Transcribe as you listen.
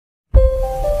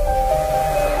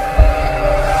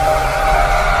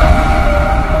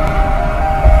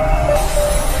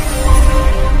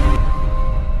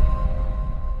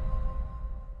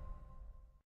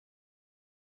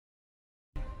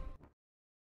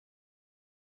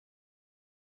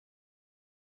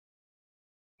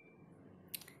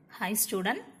Hi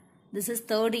student, this is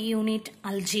third unit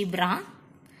Algebra.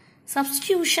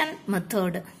 Substitution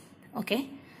method. Okay,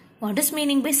 what is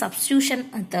meaning by substitution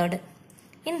method?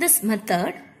 In this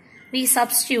method, we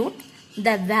substitute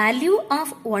the value of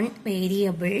one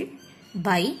variable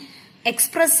by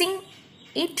expressing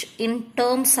it in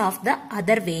terms of the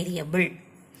other variable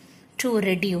to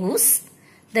reduce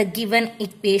the given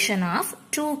equation of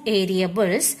two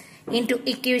variables into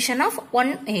equation of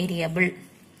one variable.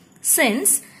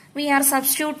 Since we are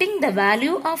substituting the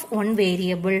value of one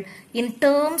variable in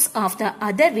terms of the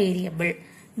other variable,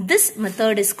 this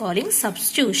method is called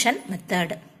substitution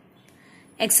method.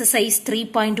 Exercise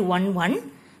 3.11.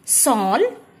 Solve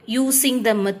using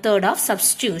the method of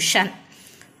substitution.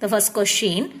 The first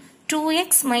question,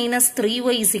 2x minus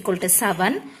 3y is equal to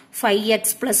 7,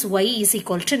 5x plus y is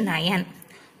equal to 9.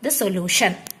 The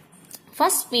solution.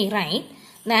 First we write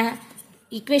the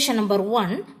equation number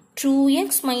 1,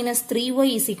 2x minus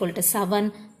 3y is equal to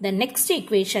 7. The next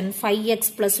equation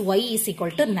 5x plus y is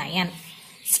equal to 9.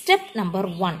 Step number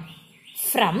 1.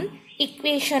 From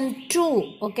equation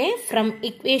 2, okay, from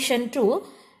equation 2,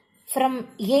 from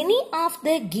any of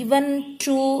the given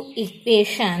two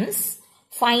equations,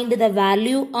 find the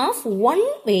value of one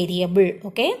variable,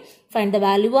 okay, find the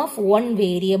value of one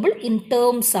variable in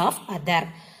terms of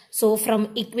other. So from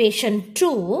equation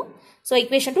 2, so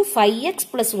equation to 5x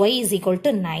plus y is equal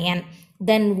to 9.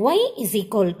 Then y is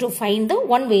equal to, find the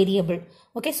one variable.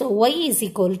 Okay, so y is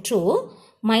equal to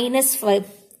minus 5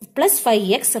 plus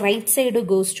 5x, right side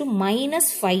goes to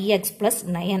minus 5x plus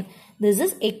 9. This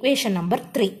is equation number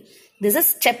 3. This is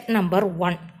step number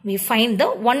 1. We find the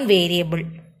one variable.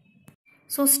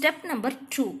 So step number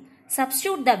 2.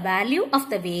 Substitute the value of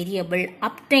the variable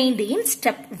obtained in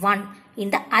step 1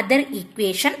 in the other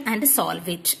equation and solve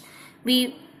it.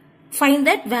 We find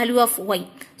that value of y.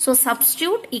 So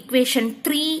substitute equation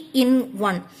 3 in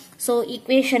 1. So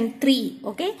equation 3,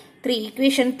 okay,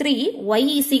 equation 3, y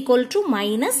is equal to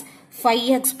minus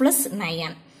 5x plus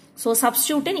 9. So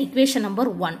substitute in equation number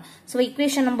 1. So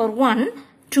equation number 1,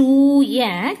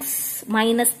 2x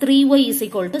minus 3y is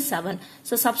equal to 7.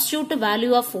 So substitute the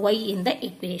value of y in the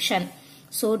equation.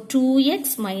 So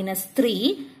 2x minus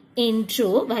 3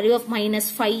 into value of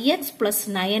minus 5x plus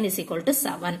 9 is equal to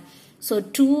 7. So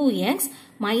 2x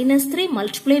minus 3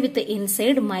 multiply with the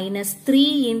inside minus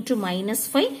 3 into minus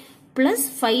 5 plus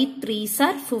 5 3s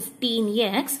are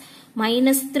 15x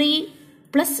minus 3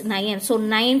 plus 9. So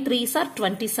 9 3s are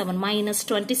 27, minus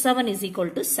 27 is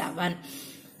equal to 7.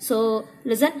 So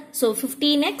listen, so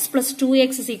 15x plus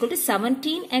 2x is equal to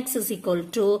 17x is equal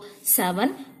to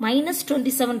 7, minus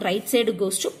 27 right side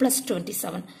goes to plus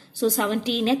 27. So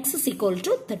 17x is equal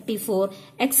to 34,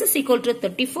 x is equal to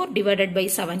 34 divided by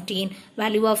 17,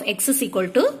 value of x is equal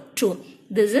to 2.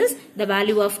 This is the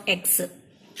value of x.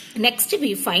 Next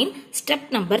we find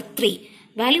step number 3.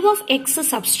 Value of x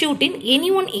substitute in any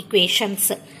one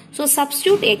equations. So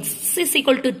substitute x is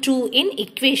equal to 2 in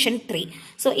equation 3.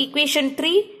 So equation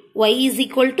 3, y is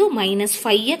equal to minus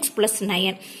 5x plus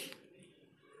 9.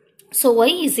 So y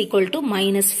is equal to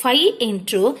minus 5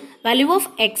 into value of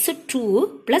x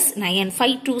 2 plus 9.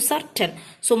 5 2s are 10.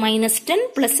 So minus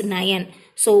 10 plus 9.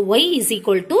 So y is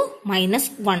equal to minus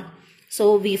 1.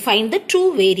 So we find the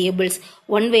two variables.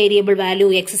 One variable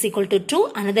value x is equal to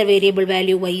 2. Another variable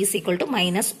value y is equal to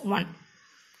minus 1.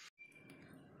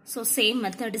 So same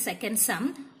method, second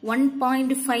sum.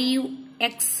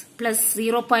 1.5x plus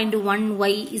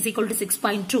 0.1y is equal to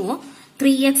 6.2.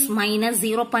 3x minus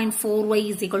 0.4y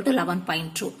is equal to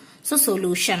 11.2. So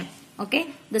solution. Okay.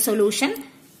 The solution.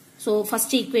 So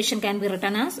first equation can be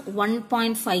written as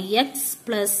 1.5x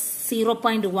plus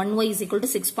 0.1y is equal to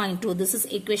 6.2. This is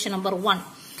equation number 1.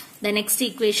 The next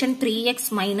equation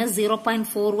 3x minus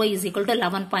 0.4y is equal to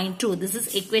 11.2. This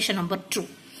is equation number 2.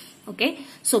 Okay.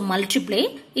 So multiply.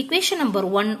 Equation number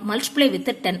 1 multiply with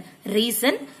the 10.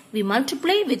 Reason, we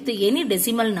multiply with any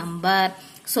decimal number.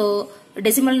 So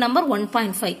decimal number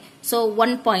 1.5. So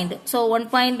 1 point. So 1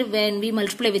 point when we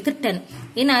multiply with 10.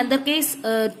 In other case,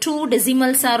 two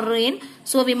decimals are in.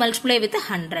 So we multiply with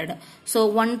 100.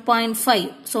 So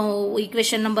 1.5. So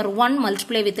equation number 1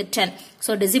 multiply with 10.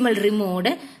 So decimal removed.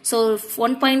 So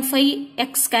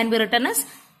 1.5x can be written as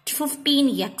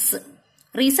 15x.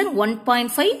 Reason,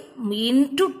 1.5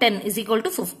 into 10 is equal to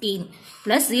 15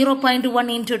 plus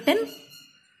 0.1 into 10,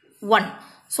 1.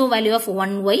 So value of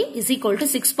 1y is equal to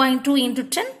 6.2 into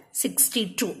 10,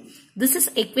 62. This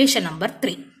is equation number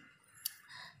 3.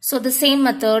 So the same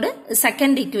method,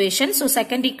 second equation. So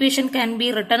second equation can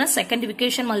be written as second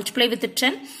equation multiply with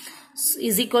 10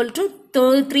 is equal to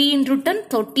 3 into 10,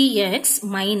 30x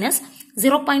minus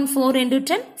 0.4 into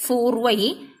 10,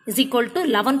 4y is equal to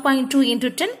 11.2 into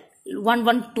 10,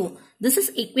 112. This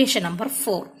is equation number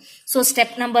 4. So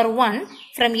step number 1,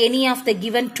 from any of the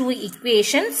given two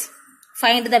equations,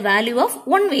 find the value of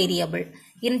one variable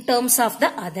in terms of the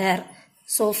other.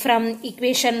 So from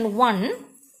equation 1,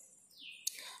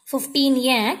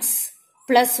 15x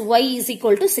plus y is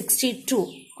equal to 62.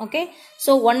 Okay.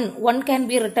 So 1 can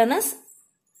be written as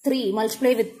 3.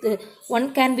 Multiply with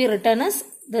 1 can be written as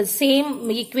the same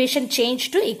equation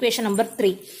changed to equation number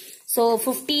 3. So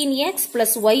 15x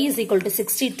plus y is equal to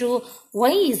 62.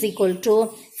 Y is equal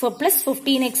to, for plus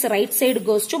 15x right side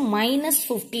goes to minus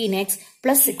 15x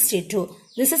plus 62.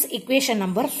 This is equation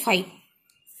number 5.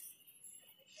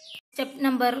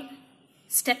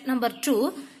 Step number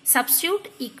 2, substitute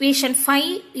equation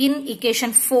 5 in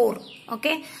equation 4.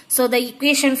 Okay. So the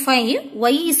equation 5, y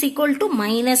is equal to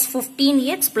minus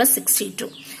 15x plus 62.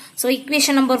 So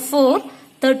equation number 4,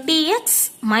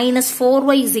 30x minus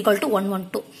 4y is equal to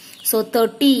 112. So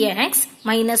 30x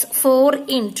minus 4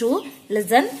 into,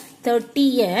 listen,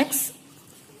 30x,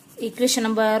 equation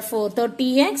number 4,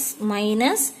 30x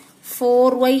minus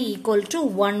 4y equal to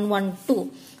 112.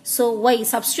 So y,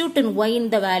 substitute in y in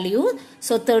the value.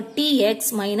 So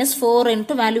 30x minus 4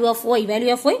 into value of y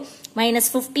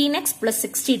minus 15x plus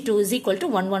 62 is equal to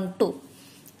 112.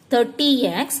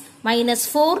 30x minus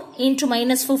 4 into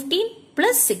minus 15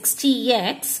 plus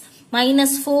 60x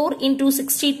minus 4 into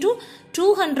 62,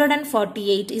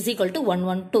 248 is equal to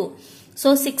 112.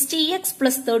 So 60x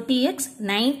plus 30x,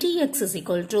 90x is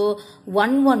equal to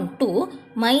 112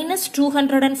 minus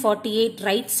 248,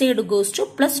 right side goes to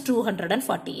plus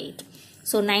 248.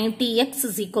 So 90x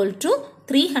is equal to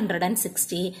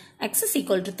 360. X is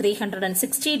equal to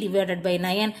 360 divided by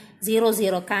 9. 0,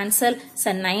 0 cancel.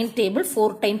 So 9 table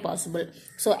 4 times possible.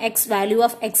 So x value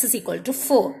of x is equal to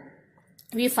 4.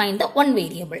 We find the one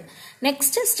variable.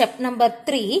 Next, step number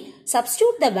 3,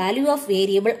 substitute the value of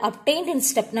variable obtained in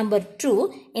step number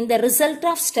 2 in the result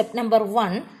of step number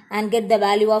 1 and get the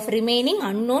value of remaining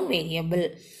unknown variable.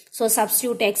 So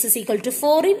substitute x is equal to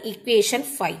 4 in equation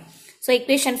 5. So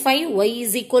equation 5, y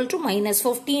is equal to minus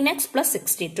 15x plus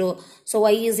 62. So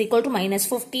y is equal to minus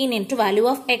 15 into value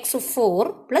of x of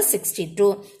 4 plus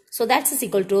 62. So that is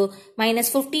equal to minus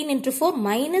 15 into 4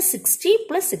 minus 60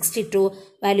 plus 62.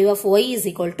 Value of y is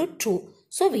equal to 2.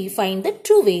 So we find the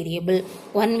two variable.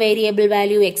 One variable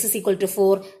value x is equal to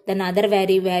 4. Then other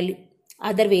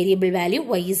variable value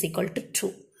y is equal to 2.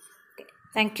 Okay.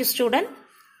 Thank you, student.